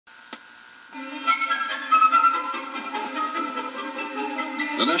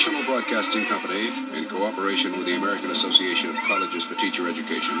The National Broadcasting Company, in cooperation with the American Association of Colleges for Teacher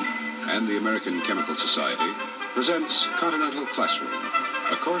Education and the American Chemical Society, presents Continental Classroom,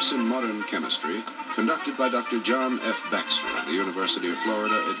 a course in modern chemistry conducted by Dr. John F. Baxter of the University of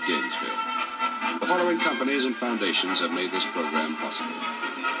Florida at Gainesville. The following companies and foundations have made this program possible.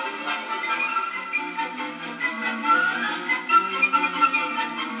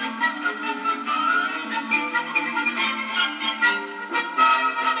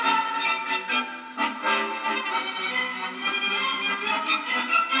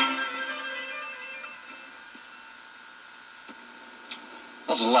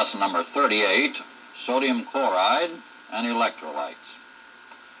 This is lesson number 38, sodium chloride and electrolytes.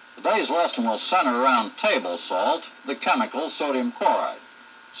 Today's lesson will center around table salt, the chemical sodium chloride.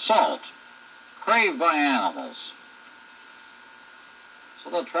 Salt, craved by animals, so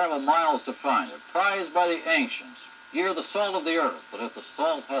they'll travel miles to find it. Prized by the ancients, ye are the salt of the earth, but if the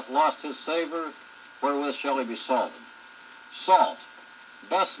salt hath lost his savor, wherewith shall he be salted? Salt,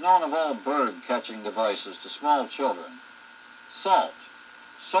 best known of all bird-catching devices to small children. Salt,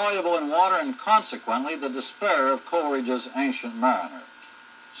 soluble in water and consequently the despair of Coleridge's Ancient Mariner.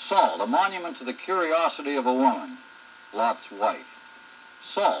 Salt, a monument to the curiosity of a woman, Lot's wife.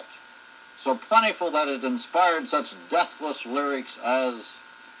 Salt, so plentiful that it inspired such deathless lyrics as,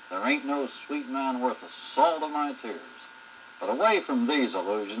 there ain't no sweet man worth the salt of my tears. But away from these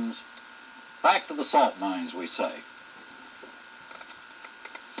illusions, back to the salt mines, we say.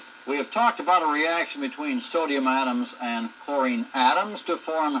 We have talked about a reaction between sodium atoms and chlorine atoms to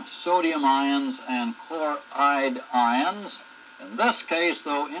form sodium ions and chloride ions. In this case,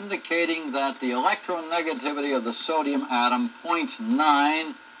 though, indicating that the electronegativity of the sodium atom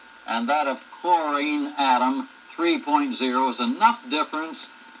 0.9 and that of chlorine atom 3.0 is enough difference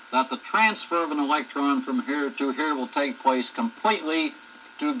that the transfer of an electron from here to here will take place completely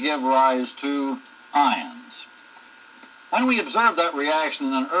to give rise to ions. When we observed that reaction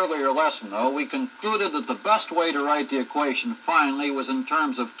in an earlier lesson, though, we concluded that the best way to write the equation finally was in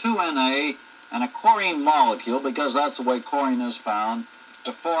terms of 2Na and a chlorine molecule, because that's the way chlorine is found,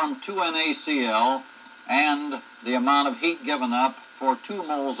 to form 2NaCl, and the amount of heat given up for 2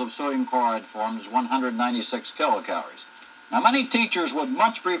 moles of sodium chloride formed is 196 kilocalories. Now, many teachers would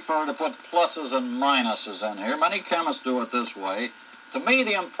much prefer to put pluses and minuses in here. Many chemists do it this way. To me,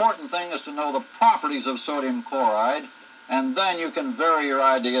 the important thing is to know the properties of sodium chloride, and then you can vary your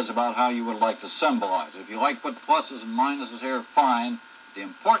ideas about how you would like to symbolize it. If you like to put pluses and minuses here, fine. The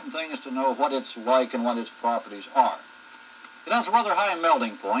important thing is to know what it's like and what its properties are. It has a rather high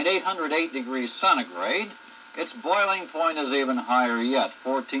melting point, 808 degrees centigrade. Its boiling point is even higher yet,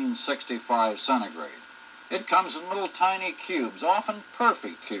 1465 centigrade. It comes in little tiny cubes, often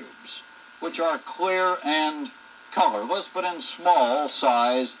perfect cubes, which are clear and colorless, but in small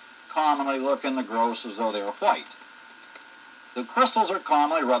size, commonly look in the gross as though they are white. The crystals are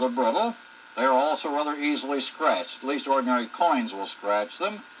commonly rather brittle. They are also rather easily scratched. At least ordinary coins will scratch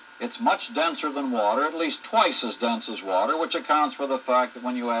them. It's much denser than water, at least twice as dense as water, which accounts for the fact that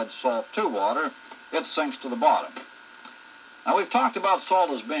when you add salt to water, it sinks to the bottom. Now, we've talked about salt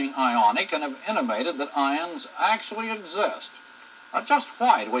as being ionic and have intimated that ions actually exist. Now, just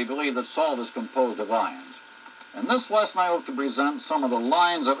why do we believe that salt is composed of ions? In this lesson, I hope to present some of the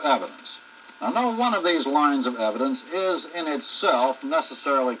lines of evidence. Now, no one of these lines of evidence is in itself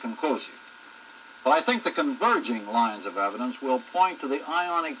necessarily conclusive, but I think the converging lines of evidence will point to the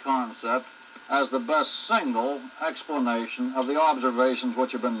ionic concept as the best single explanation of the observations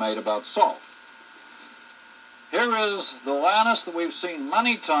which have been made about salt. Here is the lattice that we've seen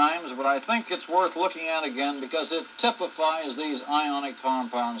many times, but I think it's worth looking at again because it typifies these ionic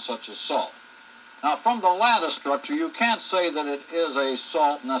compounds such as salt. Now, from the lattice structure, you can't say that it is a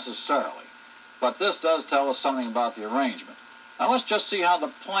salt necessarily, but this does tell us something about the arrangement. Now, let's just see how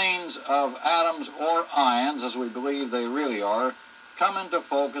the planes of atoms or ions, as we believe they really are, come into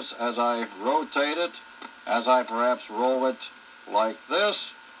focus as I rotate it, as I perhaps roll it like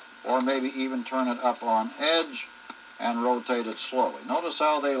this, or maybe even turn it up on edge and rotate it slowly. Notice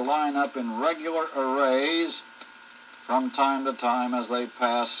how they line up in regular arrays from time to time as they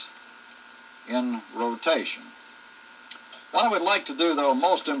pass in rotation. What I would like to do, though,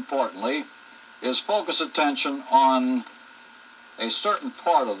 most importantly, is focus attention on a certain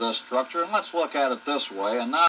part of this structure, and let's look at it this way. And now